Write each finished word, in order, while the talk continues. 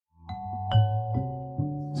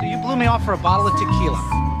blew me off for a bottle of tequila.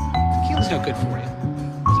 Tequila's no good for you.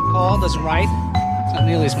 Doesn't call, doesn't write. It's not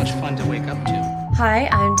nearly as much fun to wake up to. Hi,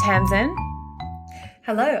 I'm Tamsin.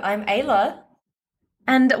 Hello, I'm Ayla.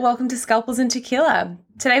 And welcome to Scalpels and Tequila.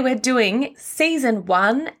 Today we're doing Season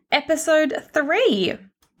 1, Episode 3.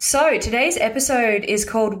 So today's episode is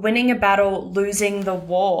called Winning a Battle, Losing the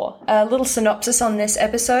War. A little synopsis on this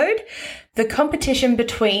episode. The competition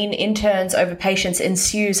between interns over patients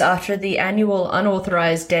ensues after the annual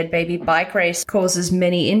unauthorized dead baby bike race causes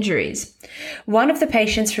many injuries. One of the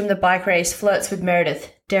patients from the bike race flirts with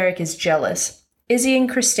Meredith. Derek is jealous. Izzy and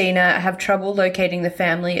Christina have trouble locating the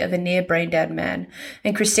family of a near brain-dead man,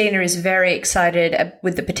 and Christina is very excited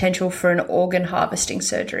with the potential for an organ harvesting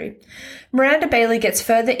surgery. Miranda Bailey gets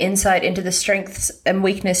further insight into the strengths and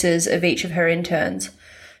weaknesses of each of her interns.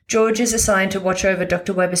 George is assigned to watch over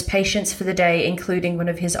Dr. Webber's patients for the day, including one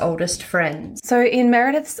of his oldest friends. So in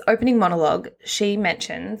Meredith's opening monologue, she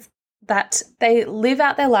mentions that they live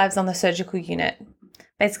out their lives on the surgical unit,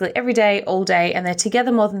 basically every day, all day, and they're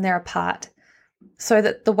together more than they're apart. So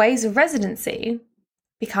that the ways of residency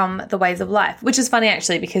become the ways of life, which is funny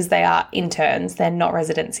actually because they are interns, they're not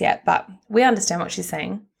residents yet, but we understand what she's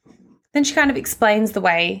saying. Then she kind of explains the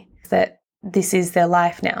way that this is their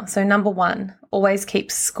life now. So number 1, always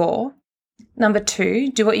keep score. Number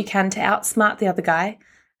 2, do what you can to outsmart the other guy.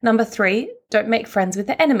 Number 3, don't make friends with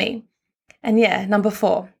the enemy. And yeah, number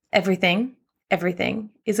 4, everything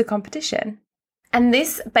is a competition. And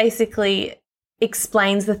this basically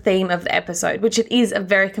explains the theme of the episode, which it is a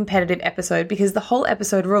very competitive episode because the whole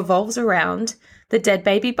episode revolves around the dead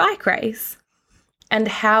baby bike race and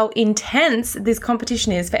how intense this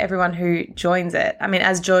competition is for everyone who joins it. I mean,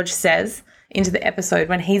 as George says into the episode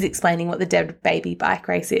when he's explaining what the dead baby bike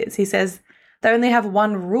race is, he says they only have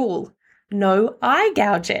one rule, no eye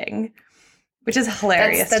gouging, which is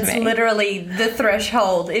hilarious to me. That's literally the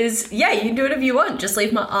threshold is, yeah, you can do whatever you want, just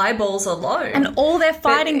leave my eyeballs alone. And all they're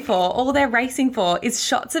fighting for, all they're racing for is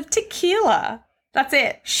shots of tequila. That's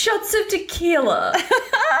it. Shots of tequila.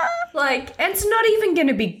 And it's not even going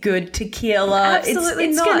to be good tequila. Absolutely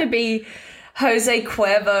it's not. It's going to be Jose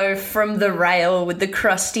Cuervo from the rail with the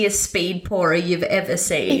crustiest speed pourer you've ever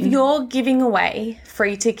seen. If you're giving away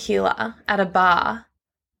free tequila at a bar,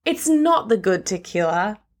 it's not the good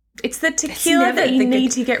tequila. It's the tequila that you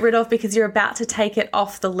need to get rid of because you're about to take it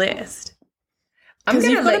off the list. I'm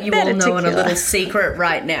going to let you all know on a little secret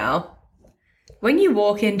right now. When you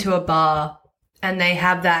walk into a bar and they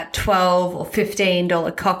have that $12 or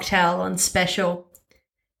 $15 cocktail on special,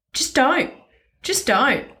 just don't. Just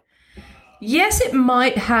don't. Yes, it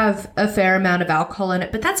might have a fair amount of alcohol in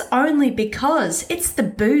it, but that's only because it's the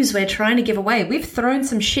booze we're trying to give away. We've thrown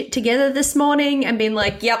some shit together this morning and been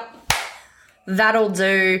like, yep, that'll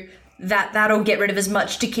do. That'll get rid of as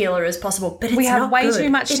much tequila as possible. But it's we have not way good. too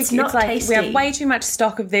much It's tequila. not tasty. We have way too much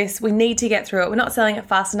stock of this. We need to get through it. We're not selling it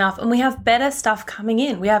fast enough. And we have better stuff coming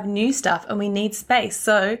in. We have new stuff and we need space.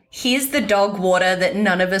 So here's the dog water that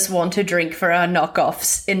none of us want to drink for our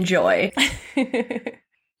knockoffs. Enjoy.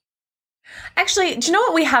 Actually, do you know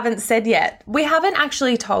what we haven't said yet? We haven't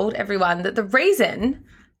actually told everyone that the reason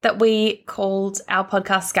that we called our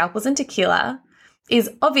podcast Scalpels and Tequila is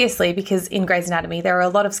obviously because in Grey's Anatomy there are a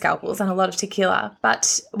lot of scalpels and a lot of tequila,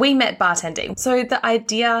 but we met bartending. So the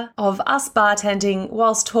idea of us bartending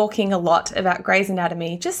whilst talking a lot about Grey's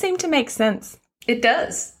Anatomy just seemed to make sense. It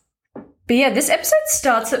does. But yeah, this episode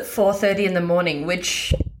starts at 4:30 in the morning,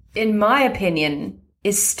 which in my opinion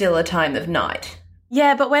is still a time of night.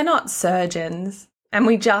 Yeah, but we're not surgeons. And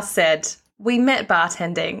we just said we met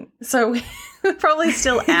bartending, so we're probably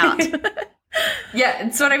still out. Yeah,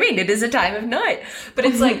 it's what I mean. It is a time of night. But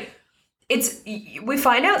it's like, we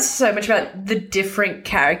find out so much about the different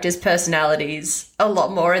characters' personalities a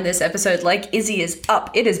lot more in this episode. Like, Izzy is up.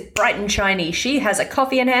 It is bright and shiny. She has a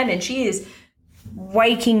coffee in hand and she is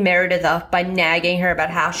waking Meredith up by nagging her about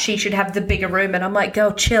how she should have the bigger room. And I'm like,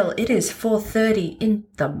 girl, chill. It is 4:30 in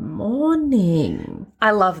the morning.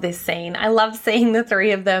 I love this scene. I love seeing the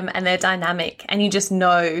three of them and their dynamic. And you just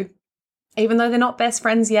know, even though they're not best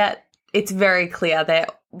friends yet, it's very clear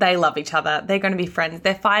they love each other. They're going to be friends.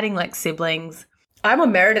 They're fighting like siblings. I'm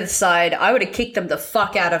on Meredith's side. I would have kicked them the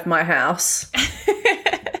fuck out of my house.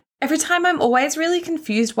 Every time I'm always really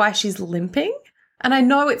confused why she's limping. And I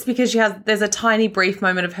know it's because there's a tiny brief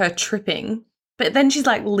moment of her tripping, but then she's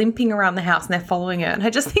like limping around the house and they're following her. And I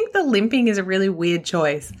just think the limping is a really weird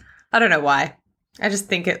choice. I don't know why. I just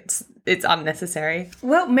think it's unnecessary.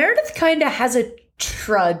 Well, Meredith kind of has a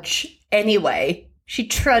trudge anyway. She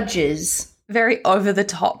trudges. Very over the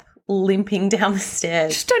top limping down the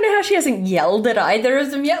stairs. Just don't know how she hasn't yelled at either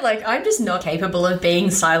of them yet. Like, I'm just not capable of being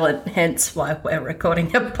silent, hence why we're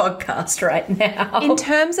recording a podcast right now. In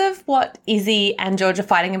terms of what Izzy and George are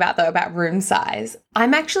fighting about, though, about room size,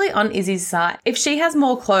 I'm actually on Izzy's side. If she has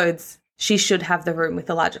more clothes, she should have the room with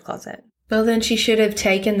the larger closet. Well, then she should have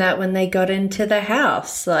taken that when they got into the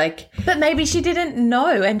house. But maybe she didn't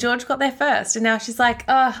know and George got there first and now she's like,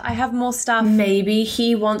 oh, I have more stuff. Maybe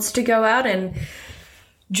he wants to go out and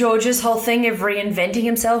George's whole thing of reinventing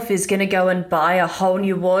himself is going to go and buy a whole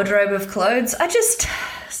new wardrobe of clothes.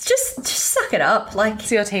 Just suck it up.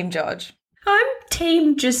 So your team, George? I'm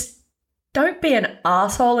team just don't be an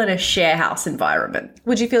asshole in a share house environment.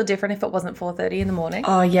 Would you feel different if it wasn't 4:30 in the morning?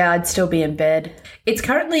 Oh, yeah, I'd still be in bed. It's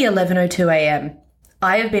currently 11:02 a.m.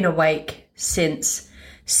 I have been awake since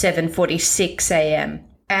 7:46 a.m.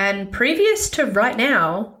 And previous to right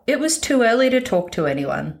now, it was too early to talk to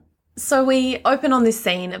anyone. So we open on this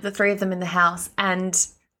scene of the three of them in the house and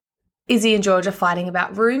Izzy and George are fighting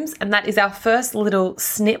about rooms, and that is our first little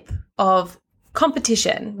snip of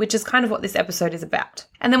competition, which is kind of what this episode is about.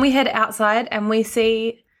 And then we head outside and we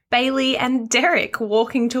see Bailey and Derek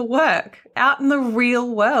walking to work out in the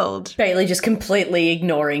real world. Bailey just completely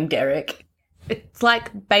ignoring Derek. It's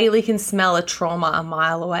like Bailey can smell a trauma a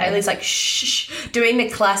mile away. Bailey's like, shh, doing the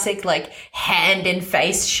classic, hand in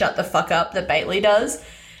face, shut the fuck up that Bailey does.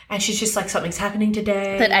 And she's just like, something's happening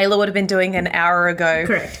today. That Ayla would have been doing an hour ago.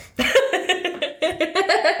 Correct.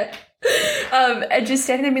 And just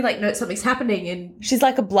standing there and be like, no, something's happening. And she's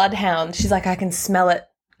like a bloodhound. She's like, I can smell it.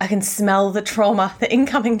 I can smell the trauma, the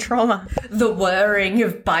incoming trauma. The whirring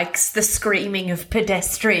of bikes, the screaming of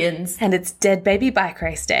pedestrians. And it's Dead Baby Bike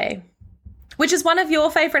Race Day, which is one of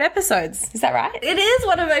your favourite episodes. Is that right? It is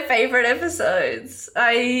one of my favourite episodes.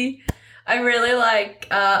 I really like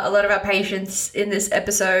a lot of our patients in this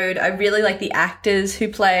episode. I really like the actors who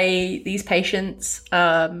play these patients.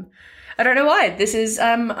 I don't know why. This is,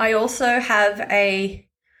 I also have a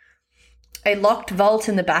locked vault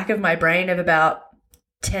in the back of my brain of about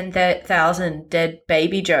 10,000 dead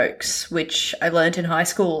baby jokes, which I learned in high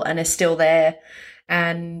school and are still there.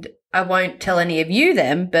 And I won't tell any of you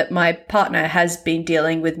them, but my partner has been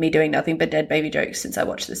dealing with me doing nothing but dead baby jokes since I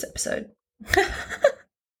watched this episode.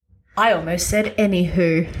 I almost said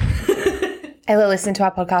anywho. Ayla listened to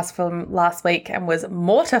our podcast from last week and was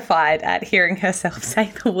mortified at hearing herself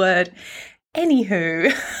say the word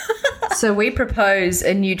anywho. So we propose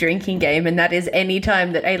a new drinking game, and that is any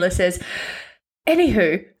time that Ayla says,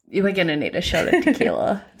 anywho, we're going to need a shot of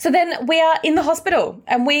tequila. So then we are in the hospital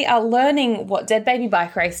and we are learning what Dead Baby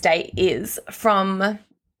Bike Race Day is from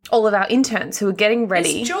all of our interns who are getting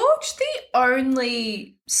ready. Is George the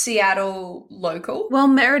only Seattle local? Well,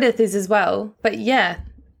 Meredith is as well, but yeah.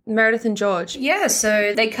 Meredith and George. Yeah,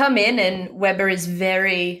 so they come in and Weber is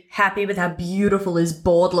very happy with how beautiful his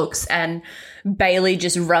board looks, and Bailey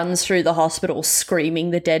just runs through the hospital screaming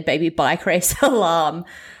the Dead Baby Bike Race alarm.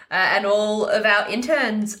 And all of our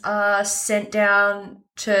interns are sent down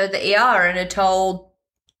to the ER and are told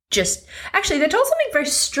they're told something very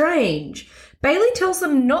strange. Bailey tells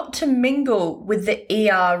them not to mingle with the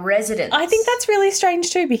ER residents. I think that's really strange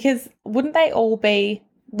too, because wouldn't they all be...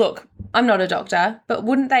 Look, I'm not a doctor, but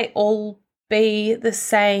wouldn't they all be the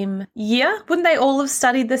same year? Wouldn't they all have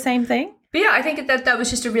studied the same thing? But yeah, I think that was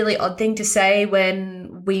just a really odd thing to say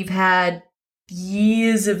when we've had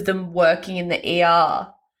years of them working in the ER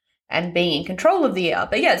and being in control of the ER.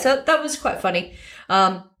 But yeah, so that was quite funny.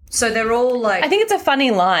 So they're all like... I think it's a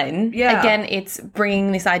funny line. Yeah. Again, it's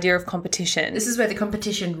bringing this idea of competition. This is where the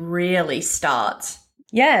competition really starts.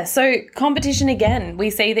 Yeah, so competition again. We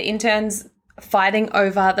see the interns fighting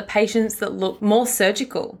over the patients that look more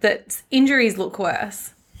surgical, that injuries look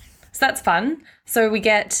worse. So that's fun. So we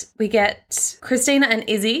get Christina and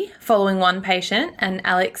Izzy following one patient and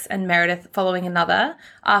Alex and Meredith following another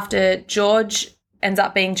after George ends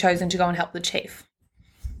up being chosen to go and help the chief.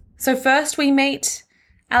 So first we meet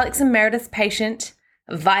Alex and Meredith's patient,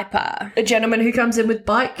 Viper. A gentleman who comes in with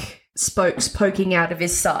bike spokes poking out of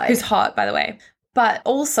his side. Who's hot, by the way. But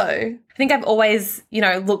also, I think I've always,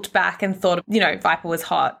 looked back and thought, Viper was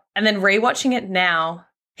hot. And then rewatching it now,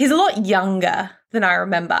 he's a lot younger than I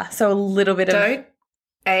remember. So a little bit Don't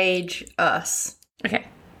age us. Okay,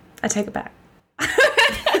 I take it back.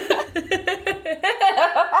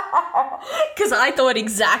 Because I thought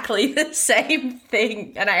exactly the same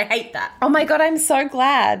thing, and I hate that. Oh my God, I'm so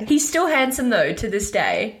glad. He's still handsome, though, to this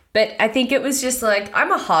day. But I think it was just like,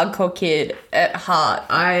 I'm a hardcore kid at heart.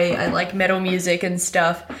 I like metal music and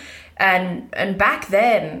stuff. And back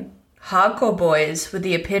then, hardcore boys were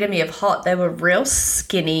the epitome of hot. They were real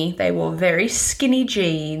skinny. They wore very skinny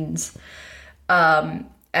jeans.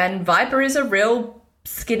 And Viper is a real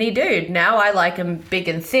skinny dude. Now I like him big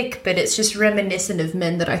and thick, but it's just reminiscent of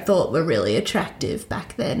men that I thought were really attractive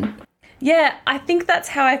back then. Yeah, I think that's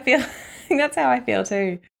how I feel. I think that's how I feel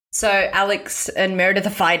too. So Alex and Meredith are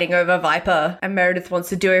fighting over Viper, and Meredith wants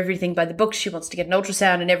to do everything by the book. She wants to get an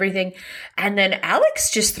ultrasound and everything. And then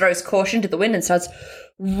Alex just throws caution to the wind and starts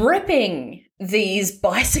ripping these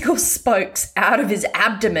bicycle spokes out of his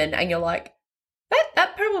abdomen. And you're like,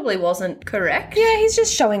 that probably wasn't correct. Yeah, he's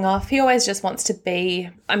just showing off. He always just wants to be,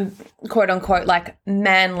 quote unquote, like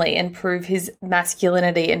manly and prove his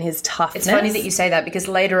masculinity and his toughness. It's funny that you say that because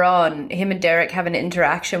later on, him and Derek have an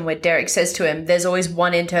interaction where Derek says to him, there's always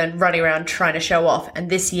one intern running around trying to show off. And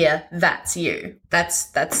this year, that's you.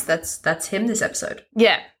 That's him this episode.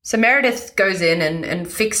 Yeah. So Meredith goes in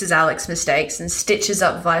and fixes Alex's mistakes and stitches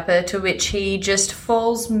up Viper, to which he just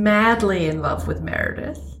falls madly in love with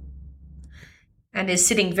Meredith. And is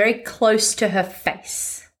sitting very close to her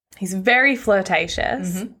face. He's very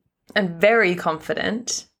flirtatious and very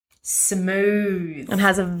confident. Smooth. And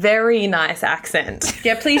has a very nice accent.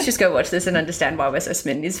 Yeah, please just go watch this and understand why we're so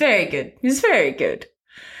smitten. He's very good. He's very good.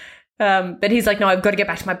 But he's like, no, I've got to get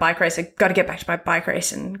back to my bike race. I've got to get back to my bike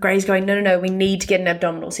race. And Gray's going, no, we need to get an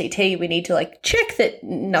abdominal CT. We need to, like, check that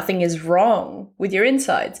nothing is wrong with your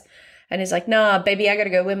insides. And he's like, nah, baby, I got to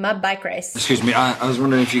go win my bike race. Excuse me, I was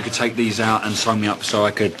wondering if you could take these out and sew me up so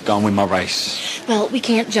I could go and win my race. Well, we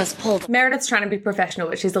can't just pull them. Meredith's trying to be professional,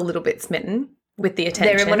 but she's a little bit smitten with the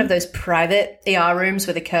attention. They're in one of those private ER rooms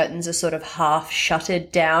where the curtains are sort of half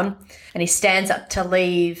shuttered down. And he stands up to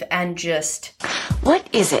leave and just... What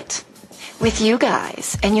is it with you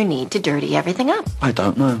guys and your need to dirty everything up? I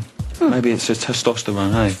don't know. Maybe it's just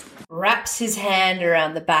testosterone, eh? Wraps his hand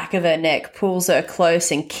around the back of her neck, pulls her close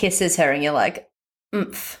and kisses her, and you're like,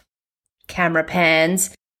 oomph. Camera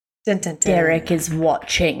pans. Dun, dun, dun. Derek is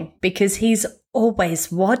watching because he's always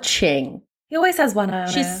watching. He always has one eye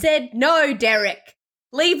on She her. said no, Derek.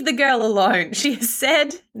 Leave the girl alone. She has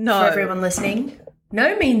said no. For everyone listening,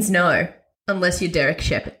 no means no unless you're Derek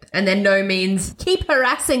Shepherd. And then no means keep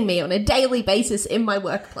harassing me on a daily basis in my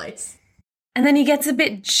workplace. And then he gets a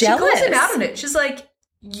bit jealous. She calls him out on it. She's like,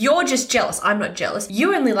 you're just jealous. I'm not jealous.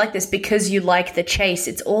 You only like this because you like the chase.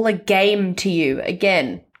 It's all a game to you.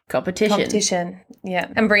 Again, competition. Yeah.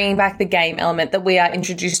 And bringing back the game element that we are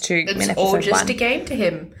introduced to in It's episode all just 1. a game to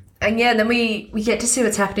him. And yeah, then we get to see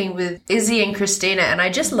what's happening with Izzy and Christina. And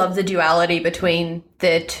I just love the duality between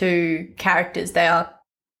their two characters. They are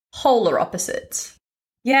polar opposites.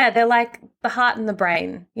 Yeah, they're like the heart and the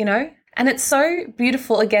brain, you know? And it's so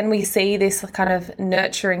beautiful. Again, we see this kind of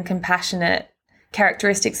nurturing, compassionate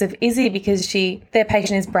characteristics of Izzy because their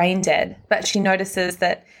patient is brain dead, but she notices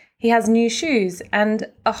that he has new shoes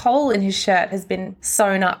and a hole in his shirt has been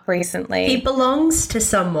sewn up recently. He belongs to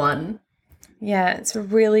someone. Yeah, it's a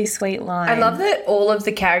really sweet line. I love that all of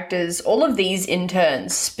the characters, all of these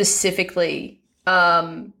interns specifically, we're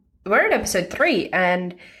at episode 3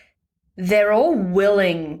 and they're all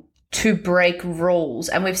willing to break rules.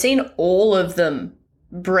 And we've seen all of them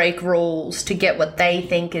break rules to get what they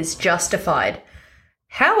think is justified.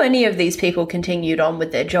 How any of these people continued on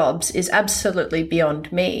with their jobs is absolutely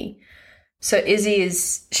beyond me. So Izzy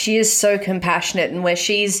she is so compassionate, and where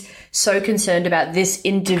she's so concerned about this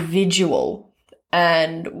individual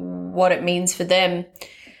and what it means for them.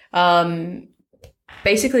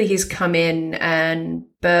 Basically, he's come in and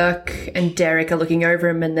Burke and Derek are looking over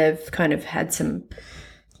him and they've kind of had some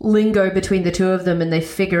lingo between the two of them, and they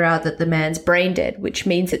figure out that the man's brain dead, which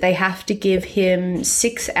means that they have to give him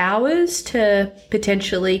 6 hours to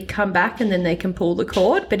potentially come back and then they can pull the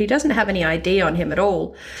cord, but he doesn't have any ID on him at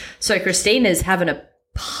all. So Christina's having a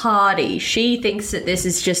party. She thinks that this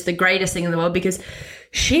is just the greatest thing in the world because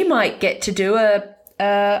she might get to do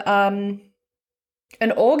an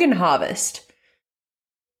organ harvest.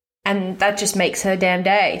 And that just makes her damn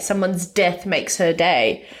day. Someone's death makes her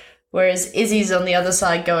day. Whereas Izzy's on the other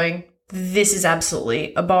side going, this is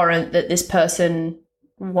absolutely abhorrent that this person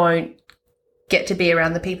won't get to be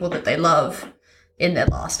around the people that they love in their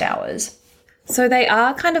last hours. So they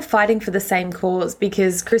are kind of fighting for the same cause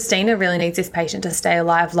because Christina really needs this patient to stay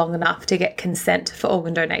alive long enough to get consent for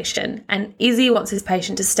organ donation. And Izzy wants his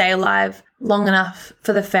patient to stay alive long enough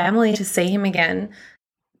for the family to see him again.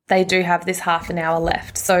 They do have this half an hour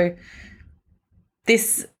left. So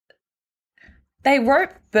they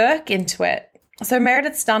rope Burke into it. So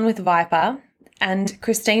Meredith's done with Viper and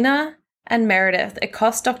Christina and Meredith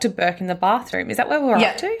accost Dr. Burke in the bathroom. Is that where we're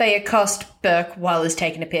up to? Yeah, they accost Burke while he's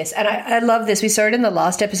taking a piss. And I love this. We saw it in the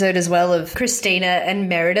last episode as well of Christina and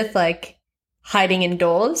Meredith like hiding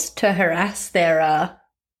indoors to harass their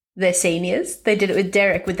they're seniors. They did it with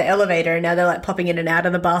Derek with the elevator, and now they're like popping in and out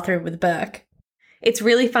of the bathroom with Burke. It's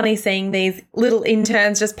really funny seeing these little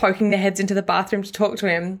interns just poking their heads into the bathroom to talk to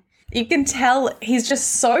him. You can tell he's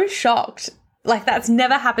just so shocked. Like, that's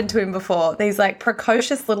never happened to him before. These, like,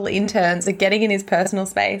 precocious little interns are getting in his personal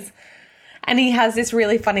space. And he has this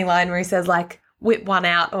really funny line where he says, like, whip one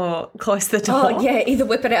out or close the door. Oh, yeah, either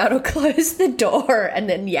whip it out or close the door. And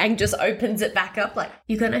then Yang just opens it back up like,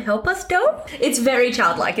 you going to help us, Dom? It's very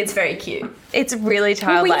childlike. It's very cute. It's really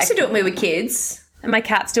childlike. Well, we used to do it when we were kids. And my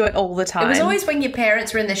cats do it all the time. It was always when your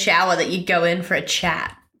parents were in the shower that you'd go in for a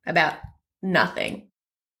chat about nothing.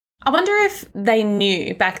 I wonder if they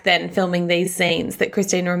knew back then, filming these scenes, that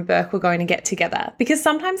Christina and Burke were going to get together. Because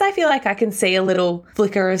sometimes I feel like I can see a little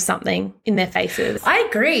flicker of something in their faces. I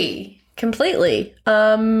agree completely.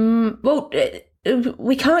 Well,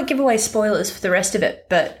 we can't give away spoilers for the rest of it,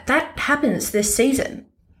 but that happens this season.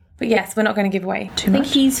 But yes, we're not going to give away too I much.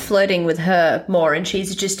 think he's flirting with her more, and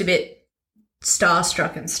she's just a bit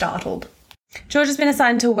starstruck and startled. George has been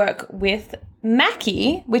assigned to work with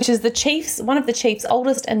Mackie, which is one of the chief's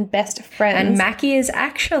oldest and best friends. And Mackie is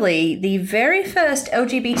actually the very first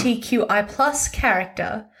LGBTQI plus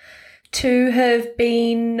character to have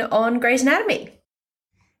been on Grey's Anatomy.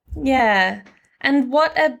 Yeah. And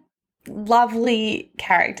what a lovely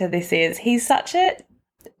character this is. He's such a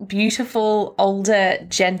beautiful, older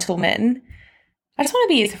gentleman. I just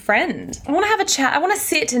want to be his friend. I want to have a chat. I want to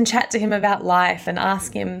sit and chat to him about life and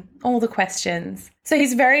ask him all the questions. So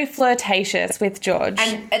he's very flirtatious with George.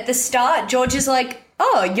 And at the start, George is like,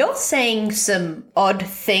 oh, you're saying some odd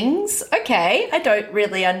things. Okay, I don't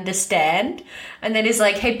really understand. And then he's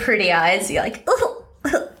like, hey, pretty eyes. You're like, oh.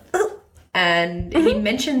 And he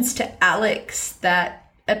mentions to Alex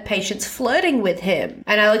that a patient's flirting with him.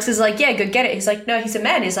 And Alex is like, yeah, go get it. He's like, no, he's a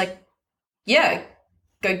man. He's like, yeah,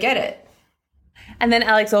 go get it. And then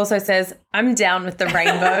Alex also says, I'm down with the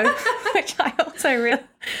rainbow, which I also really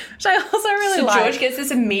So like. George gets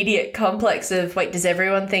this immediate complex of, wait, does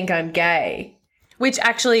everyone think I'm gay? Which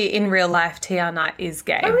actually, in real life, TR Knight is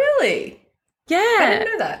gay. Oh, really? Yeah. I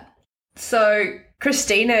didn't know that. So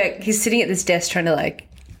Christina, he's sitting at this desk trying to, like,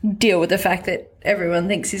 deal with the fact that everyone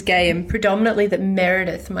thinks he's gay, and predominantly that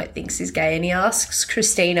Meredith might think he's gay. And he asks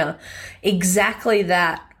Christina exactly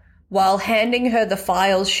that, while handing her the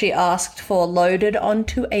files she asked for loaded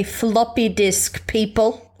onto a floppy disk,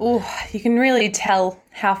 people. Oh, you can really tell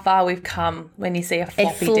how far we've come when you see a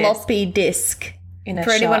floppy disc. in a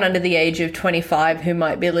For anyone shot. under the age of 25 who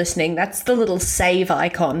might be listening, that's the little save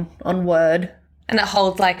icon on Word. And it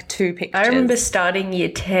holds like 2 pictures. I remember starting year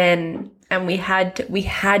 10 and we had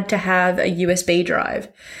to have a USB drive.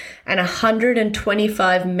 And a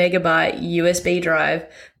 125 megabyte USB drive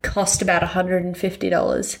cost about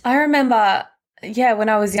 $150. I remember, when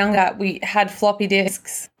I was younger, we had floppy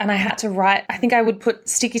disks and I had to write, I think I would put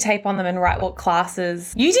sticky tape on them and write what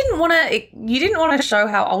classes. You didn't want to show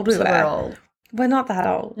how old we were. We're old. We're not that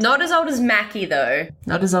old. Not as old as Mackie, though.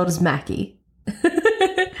 Not as old as Mackie.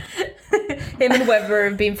 Him and Weber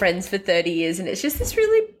have been friends for 30 years, and it's just this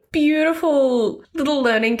really beautiful little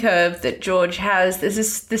learning curve that George has. There's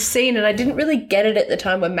this scene, and I didn't really get it at the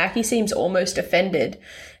time, where Mackie seems almost offended.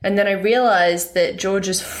 And then I realised that George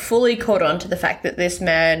is fully caught on to the fact that this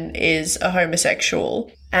man is a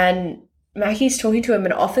homosexual. And Mackie's talking to him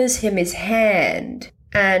and offers him his hand,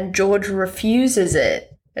 and George refuses it.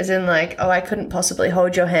 As in, like, oh, I couldn't possibly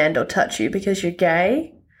hold your hand or touch you because you're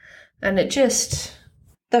gay. And it just...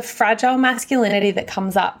 The fragile masculinity that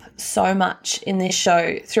comes up so much in this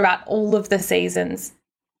show throughout all of the seasons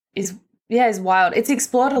is wild. It's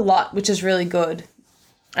explored a lot, which is really good.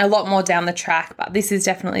 A lot more down the track, but this is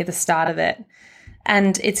definitely the start of it.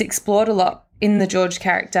 And it's explored a lot in the George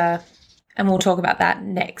character, and we'll talk about that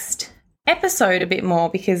next episode a bit more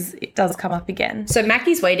because it does come up again. So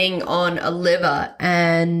Mackie's waiting on a liver,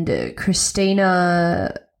 and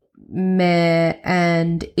Christina, Mare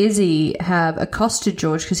and Izzy have accosted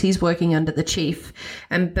George because he's working under the chief.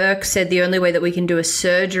 And Burke said the only way that we can do a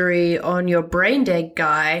surgery on your brain dead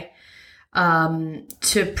guy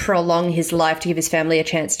to prolong his life, to give his family a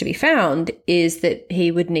chance to be found, is that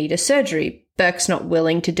he would need a surgery. Burke's not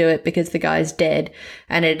willing to do it because the guy's dead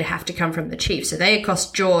and it'd have to come from the chief. So they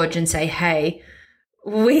accost George and say, hey,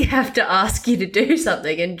 we have to ask you to do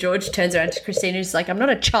something. And George turns around to Christina and is like, I'm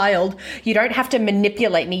not a child. You don't have to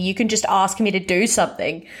manipulate me. You can just ask me to do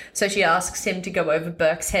something. So she asks him to go over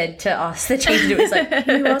Burke's head to ask the chief to do it. He's like,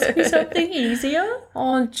 can you ask me something easier?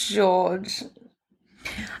 Oh, George.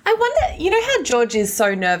 I wonder, you know how George is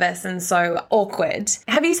so nervous and so awkward?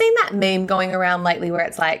 Have you seen that meme going around lately where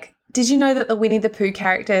it's like, did you know that the Winnie the Pooh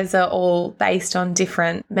characters are all based on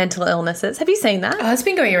different mental illnesses? Have you seen that? Oh, it's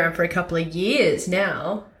been going around for a couple of years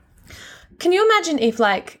now. Can you imagine if,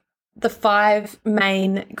 like, the 5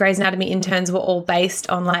 main Grey's Anatomy interns were all based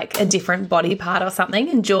on, like, a different body part or something,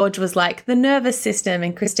 and George was, like, the nervous system,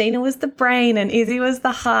 and Christina was the brain, and Izzy was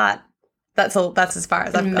the heart. That's all. That's as far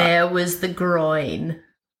as I've got. Mare was the groin.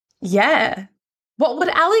 Yeah. What would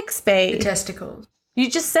Alex be? The testicles. You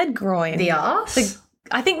just said groin. The arse?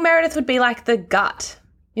 I think Meredith would be, like, the gut.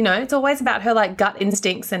 You know, it's always about her, like, gut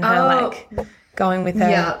instincts and her, like, going with her.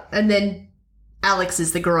 Yeah, and then Alex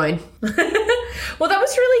is the groin. Well, that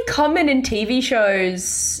was really common in TV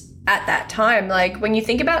shows at that time. Like, when you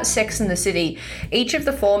think about Sex and the City, each of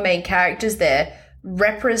the 4 main characters there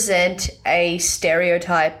represent a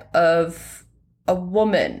stereotype of a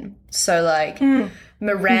woman. So, like,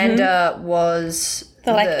 Miranda was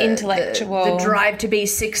the like, intellectual. The drive to be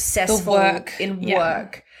successful in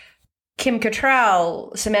work. Kim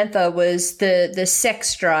Cattrall, Samantha, was the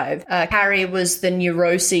sex drive. Carrie was the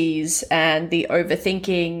neuroses and the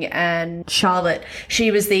overthinking, and Charlotte,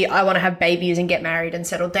 she was the I want to have babies and get married and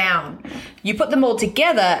settle down. You put them all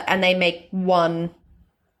together and they make one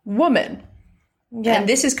woman. Yeah. And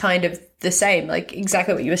this is kind of the same, like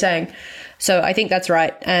exactly what you were saying. So I think that's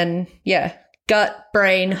right. And yeah, gut,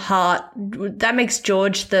 brain, heart, that makes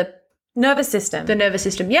George the nervous system. The nervous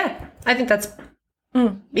system. Yeah, I think that's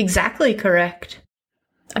exactly correct.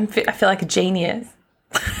 I feel like a genius.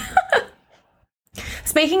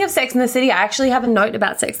 Speaking of Sex and the City, I actually have a note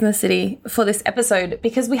about Sex and the City for this episode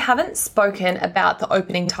because we haven't spoken about the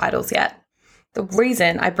opening titles yet. The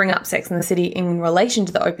reason I bring up Sex and the City in relation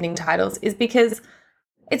to the opening titles is because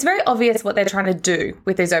it's very obvious what they're trying to do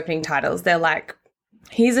with these opening titles. They're like,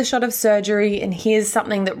 here's a shot of surgery and here's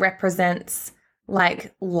something that represents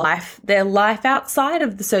like life, their life outside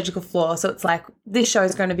of the surgical floor. So it's like this show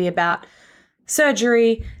is going to be about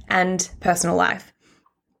surgery and personal life.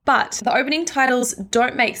 But the opening titles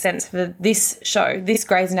don't make sense for this show, this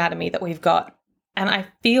Grey's Anatomy that we've got. And I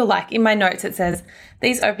feel like in my notes it says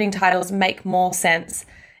these opening titles make more sense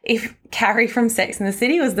if Carrie from Sex and the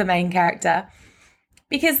City was the main character.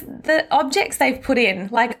 Because the objects they've put in,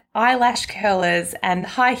 like eyelash curlers and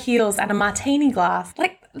high heels and a martini glass,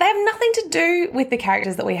 like they have nothing to do with the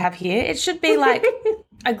characters that we have here. It should be like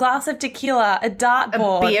a glass of tequila, a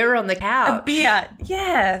dartboard. A beer on the couch. A beer,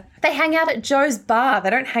 yeah. They hang out at Joe's bar. They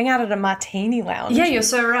don't hang out at a martini lounge. Yeah, you're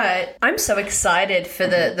so right. I'm so excited for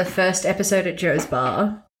the first episode at Joe's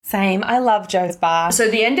bar. Same. I love Joe's bar. So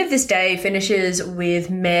the end of this day finishes with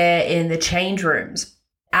Mare in the change rooms.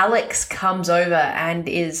 Alex comes over and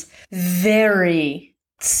is very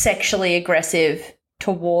sexually aggressive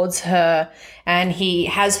towards her, and he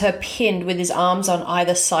has her pinned with his arms on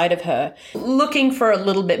either side of her, looking for a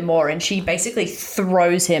little bit more, and she basically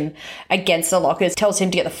throws him against the lockers, tells him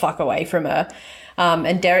to get the fuck away from her.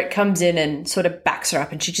 And Derek comes in and sort of backs her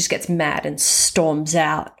up, and she just gets mad and storms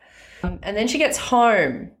out. And then she gets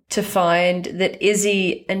home to find that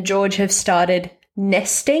Izzy and George have started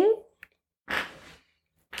nesting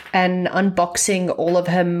and unboxing all of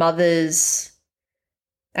her mother's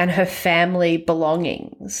and her family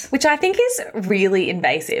belongings. Which I think is really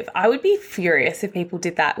invasive. I would be furious if people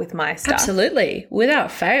did that with my stuff. Absolutely.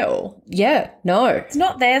 Without fail. Yeah, no. It's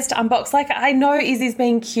not theirs to unbox. Like, I know Izzy's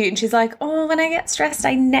being cute and she's like, oh, when I get stressed,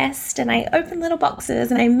 I nest and I open little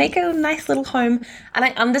boxes and I make a nice little home. And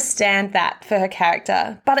I understand that for her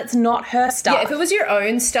character, but it's not her stuff. Yeah, if it was your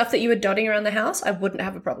own stuff that you were dotting around the house, I wouldn't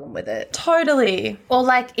have a problem with it. Totally. Or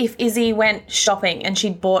like if Izzy went shopping and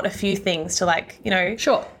she'd bought a few things to like, you know.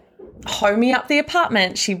 Sure. Homey up the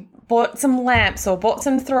apartment. She bought some lamps or bought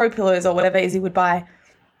some throw pillows or whatever Izzy would buy.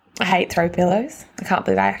 I hate throw pillows. I can't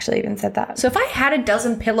believe I actually even said that. So if I had a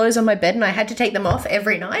dozen pillows on my bed and I had to take them off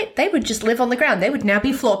every night, they would just live on the ground. They would now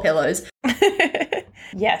be floor pillows.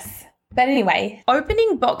 Yes. But anyway,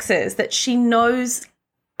 opening boxes that she knows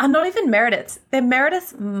are not even Meredith's. They're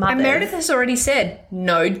Meredith's mother's. And Meredith has already said,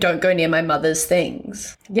 no, don't go near my mother's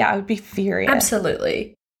things. Yeah, I would be furious.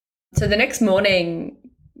 Absolutely. So the next morning,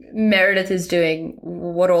 Meredith is doing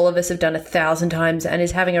what all of us have done 1,000 times and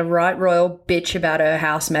is having a right royal bitch about her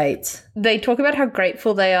housemates. They talk about how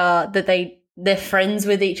grateful they are that they're friends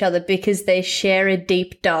with each other because they share a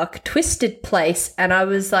deep, dark, twisted place. And I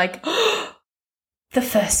was like, oh, the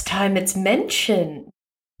first time it's mentioned.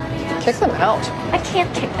 Kick them out. I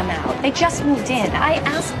can't kick them out. They just moved in. I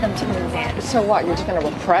asked them to move in. So what, you're just going to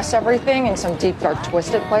repress everything in some deep, dark,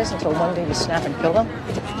 twisted place until one day you snap and kill them?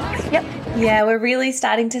 Yep. Yeah, we're really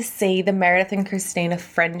starting to see the Meredith and Christina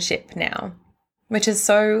friendship now, which is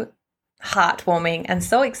so heartwarming and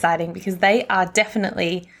so exciting because they are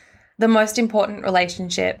definitely the most important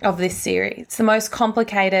relationship of this series. It's the most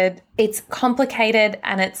complicated. It's complicated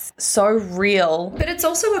and it's so real. But it's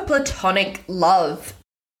also a platonic love.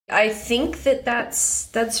 I think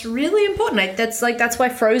that's really important. That's why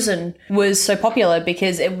Frozen was so popular,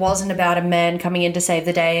 because it wasn't about a man coming in to save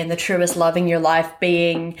the day and the truest love in your life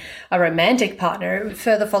being a romantic partner. It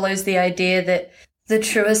further follows the idea that the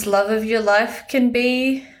truest love of your life can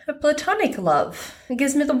be a platonic love. It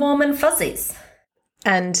gives me the warm and fuzzies.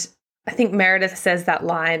 And I think Meredith says that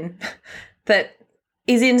line that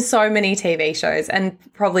is in so many TV shows and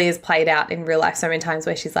probably is played out in real life so many times,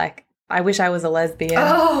 where she's like, I wish I was a lesbian.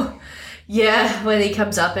 Oh, yeah, when he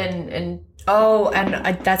comes up and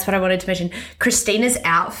that's what I wanted to mention. Christina's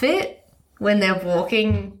outfit when they're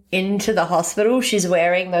walking into the hospital, she's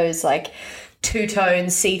wearing those like two-tone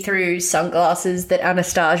see-through sunglasses that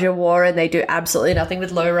Anastasia wore, and they do absolutely nothing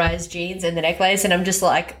with low-rise jeans and the necklace, and I'm just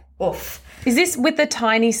like, oof. Is this with the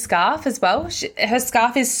tiny scarf as well? Her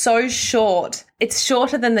scarf is so short. It's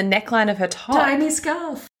shorter than the neckline of her top. Tiny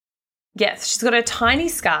scarf. Yes, she's got a tiny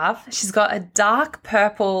scarf. She's got a dark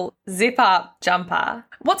purple zip-up jumper.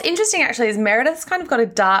 What's interesting, actually, is Meredith's kind of got a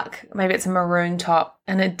dark, maybe it's a maroon top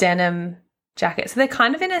and a denim jacket. So they're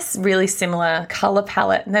kind of in a really similar colour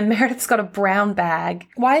palette. And then Meredith's got a brown bag.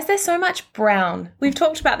 Why is there so much brown? We've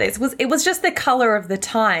talked about this. It was just the colour of the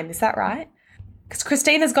time. Is that right? Because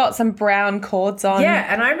Christina's got some brown cords on.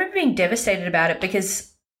 Yeah, and I remember being devastated about it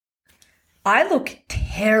because I look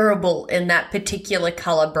terrible in that particular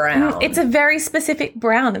colour brown. It's a very specific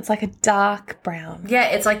brown. It's like a dark brown. Yeah,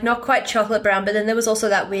 it's like not quite chocolate brown, but then there was also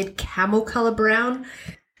that weird camel colour brown.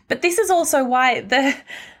 But this is also why the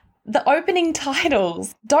opening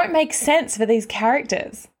titles don't make sense for these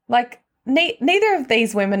characters. Like, neither of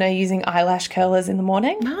these women are using eyelash curlers in the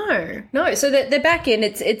morning. No. So they're back in.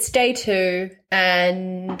 It's day 2,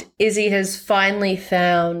 and Izzy has finally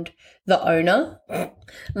found the owner,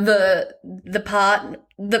 the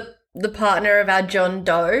partner of our John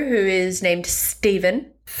Doe, who is named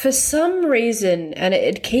Stephen. For some reason, and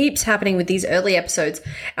it keeps happening with these early episodes,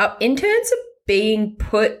 our interns are being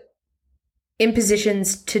put in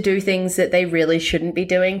positions to do things that they really shouldn't be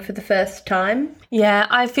doing for the first time. Yeah,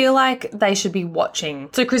 I feel like they should be watching.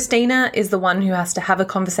 So Christina is the one who has to have a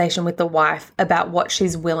conversation with the wife about what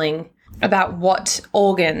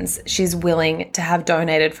organs she's willing to have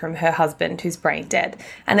donated from her husband who's brain dead.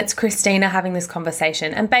 And it's Christina having this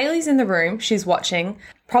conversation. And Bailey's in the room. She's watching.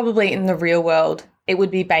 Probably in the real world, it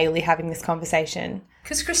would be Bailey having this conversation.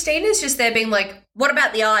 Because Christina's just there being like, what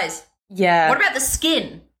about the eyes? Yeah. What about the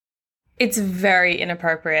skin? It's very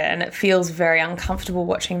inappropriate and it feels very uncomfortable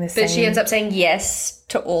watching this scene. But she ends up saying yes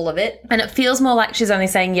to all of it. And it feels more like she's only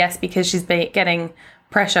saying yes because she's getting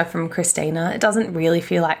pressure from Christina. It doesn't really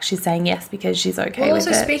feel like she's saying yes because she's okay with it.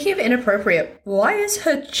 Also, speaking of inappropriate, why is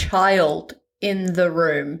her child in the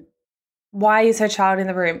room? Why is her child in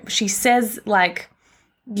the room? She says, like,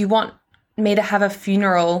 you want me to have a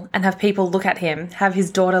funeral and have people look at him, have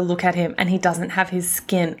his daughter look at him, and he doesn't have his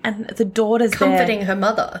skin. And the daughter's comforting her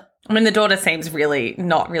mother. I mean, the daughter seems really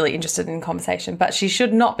not really interested in conversation, but she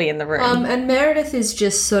should not be in the room. And Meredith is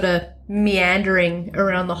just sort of meandering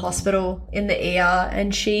around the hospital in the ER,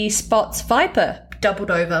 and she spots Viper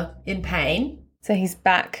doubled over in pain. So he's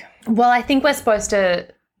back. Well, I think we're supposed to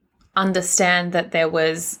understand that it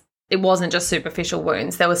wasn't just superficial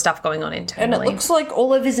wounds. There was stuff going on internally. And it looks like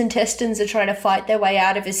all of his intestines are trying to fight their way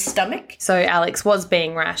out of his stomach. So Alex was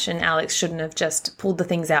being rash, and Alex shouldn't have just pulled the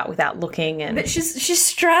things out without looking. But she's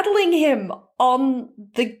straddling him on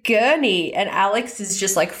the gurney, and Alex is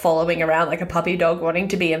just like following around like a puppy dog wanting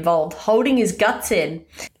to be involved, holding his guts in.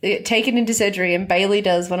 They get taken into surgery, and Bailey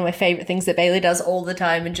does one of my favourite things that Bailey does all the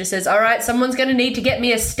time and just says, all right, someone's going to need to get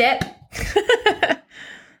me a step.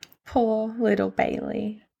 Poor little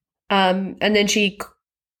Bailey. And then she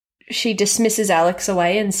dismisses Alex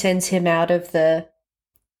away and sends him out of the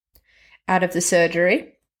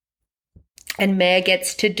surgery. And Mare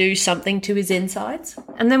gets to do something to his insides.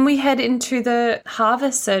 And then we head into the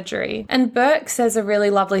harvest surgery. And Burke says a really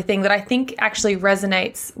lovely thing that I think actually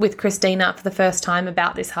resonates with Christina for the first time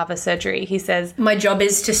about this harvest surgery. He says, my job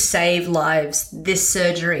is to save lives. This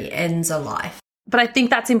surgery ends a life. But I think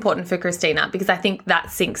that's important for Christina because I think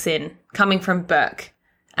that sinks in coming from Burke.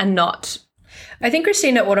 And not... I think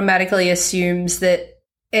Christina automatically assumes that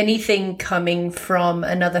anything coming from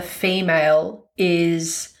another female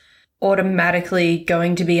is automatically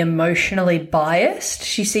going to be emotionally biased.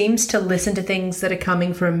 She seems to listen to things that are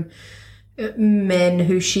coming from men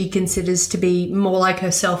who she considers to be more like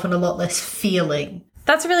herself and a lot less feeling.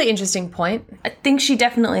 That's a really interesting point. I think she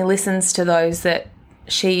definitely listens to those that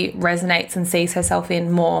she resonates and sees herself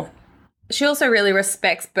in more. She also really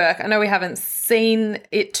respects Burke. I know we haven't seen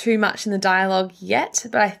it too much in the dialogue yet,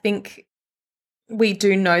 but I think we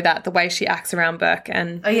do know that the way she acts around Burke.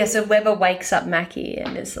 And oh, yeah, so Weber wakes up Mackie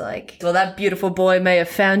and is like, well, that beautiful boy may have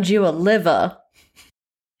found you a liver.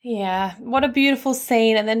 yeah, what a beautiful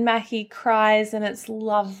scene. And then Mackie cries and it's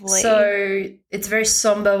lovely. So it's very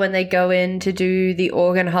somber when they go in to do the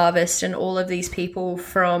organ harvest and all of these people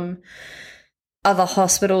from other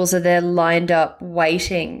hospitals are there lined up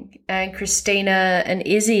waiting. And Christina and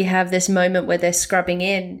Izzy have this moment where they're scrubbing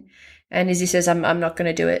in. And Izzy says, I'm not going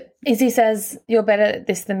to do it. Izzy says, you're better at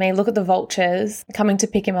this than me. Look at the vultures coming to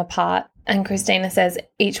pick him apart. And Christina says,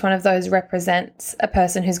 each one of those represents a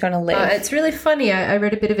person who's going to live. It's really funny. I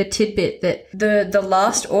read a bit of a tidbit that the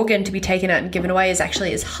last organ to be taken out and given away is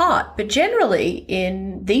actually his heart. But generally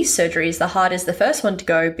in these surgeries, the heart is the first one to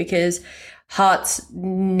go because hearts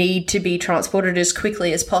need to be transported as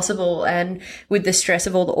quickly as possible. And with the stress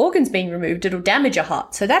of all the organs being removed, it'll damage a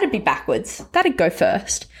heart. So that'd be backwards. That'd go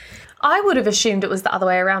first. I would have assumed it was the other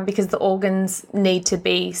way around because the organs need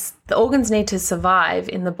to survive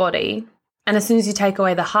in the body. And as soon as you take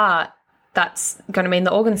away the heart, that's going to mean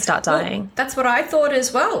the organs start dying. Well, that's what I thought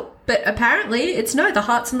as well. But apparently it's no, the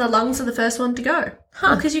hearts and the lungs are the first one to go.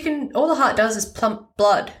 Because all the heart does is pump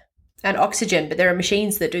blood and oxygen, but there are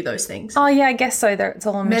machines that do those things. Oh, yeah, I guess so. It's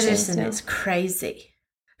all on machines. Medicine is crazy.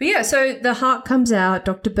 But yeah, so the heart comes out,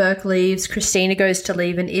 Dr. Burke leaves, Christina goes to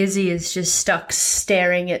leave, and Izzy is just stuck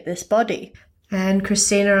staring at this body. And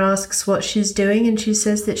Christina asks what she's doing, and she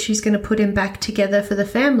says that she's going to put him back together for the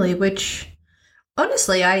family, which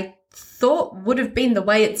honestly I thought would have been the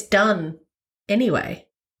way it's done anyway.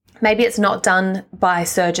 Maybe it's not done by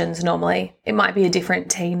surgeons normally. It might be a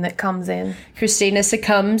different team that comes in. Christina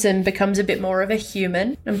succumbs and becomes a bit more of a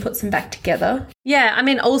human and puts them back together. Yeah, I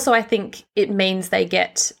mean, also I think it means they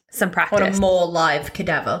get some practice. On a more live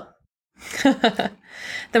cadaver. Then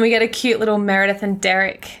we get a cute little Meredith and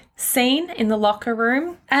Derek scene in the locker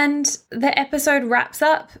room. And the episode wraps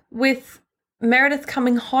up with Meredith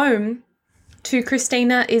coming home to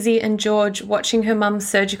Christina, Izzy and George watching her mum's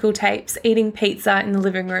surgical tapes, eating pizza in the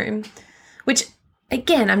living room, which,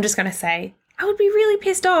 again, I'm just going to say, I would be really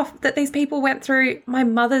pissed off that these people went through my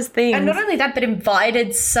mother's things. And not only that, but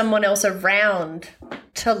invited someone else around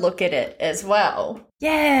to look at it as well.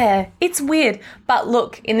 Yeah, it's weird. But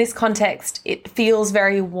look, in this context, it feels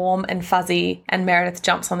very warm and fuzzy, and Meredith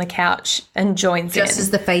jumps on the couch and joins in. Just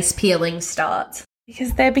as the face peeling starts.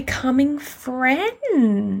 Because they're becoming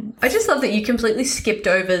friends. I just love that you completely skipped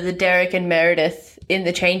over the Derek and Meredith in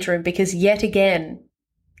the change room because yet again,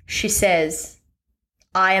 she says,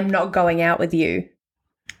 I am not going out with you.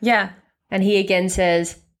 Yeah. And he again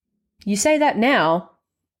says, you say that now.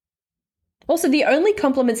 Also, the only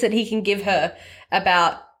compliments that he can give her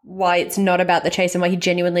about why it's not about the chase and why he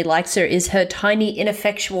genuinely likes her is her tiny,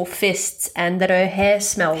 ineffectual fists and that her hair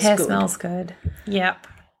smells good. Hair smells good. Yep.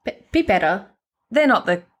 Be better. They're not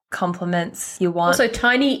the compliments you want. Also,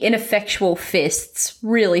 tiny, ineffectual fists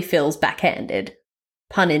really feels backhanded.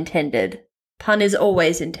 Pun intended. Pun is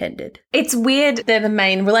always intended. It's weird they're the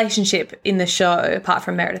main relationship in the show, apart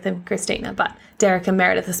from Meredith and Christina, but Derek and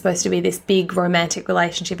Meredith are supposed to be this big romantic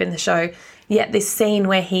relationship in the show, yet this scene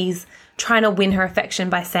where he's trying to win her affection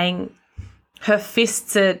by saying her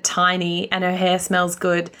fists are tiny and her hair smells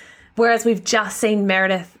good, whereas we've just seen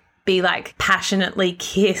Meredith be, like, passionately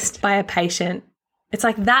kissed by a patient. It's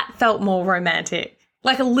like that felt more romantic,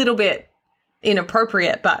 like a little bit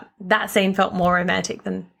inappropriate, but that scene felt more romantic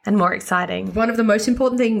and more exciting. One of the most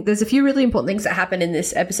important things, there's a few really important things that happen in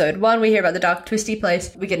this episode. One, we hear about the dark, twisty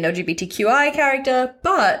place. We get an LGBTQI character,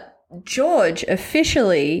 but George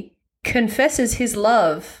officially confesses his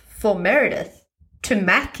love for Meredith to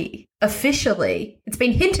Mackie. Officially. It's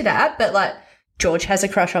been hinted at, but, like, George has a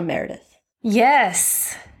crush on Meredith.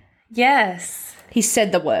 Yes. Yes. He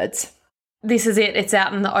said the words. This is it. It's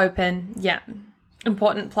out in the open. Yeah.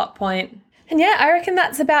 Important plot point. And yeah, I reckon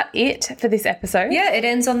that's about it for this episode. Yeah, it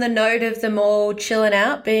ends on the note of them all chilling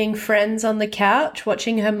out, being friends on the couch,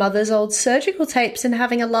 watching her mother's old surgical tapes and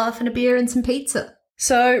having a laugh and a beer and some pizza.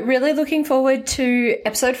 So really looking forward to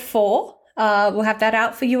episode 4. We'll have that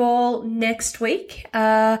out for you all next week.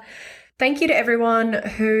 Thank you to everyone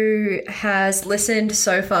who has listened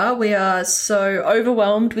so far. We are so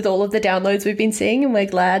overwhelmed with all of the downloads we've been seeing, and we're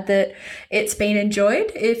glad that it's been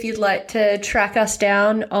enjoyed. If you'd like to track us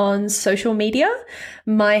down on social media,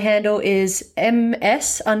 my handle is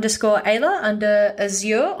ms_Ayla under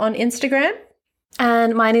Azure on Instagram.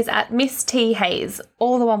 And mine is at Miss T Hayes,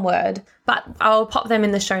 all the one word. But I'll pop them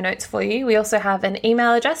in the show notes for you. We also have an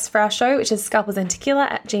email address for our show, which is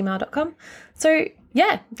scalpelsandtequila@gmail.com. So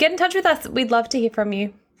yeah, get in touch with us. We'd love to hear from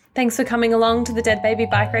you. Thanks for coming along to the Dead Baby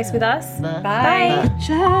Bike Race with us. Bye.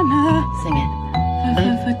 Sing it.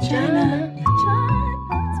 Vagina.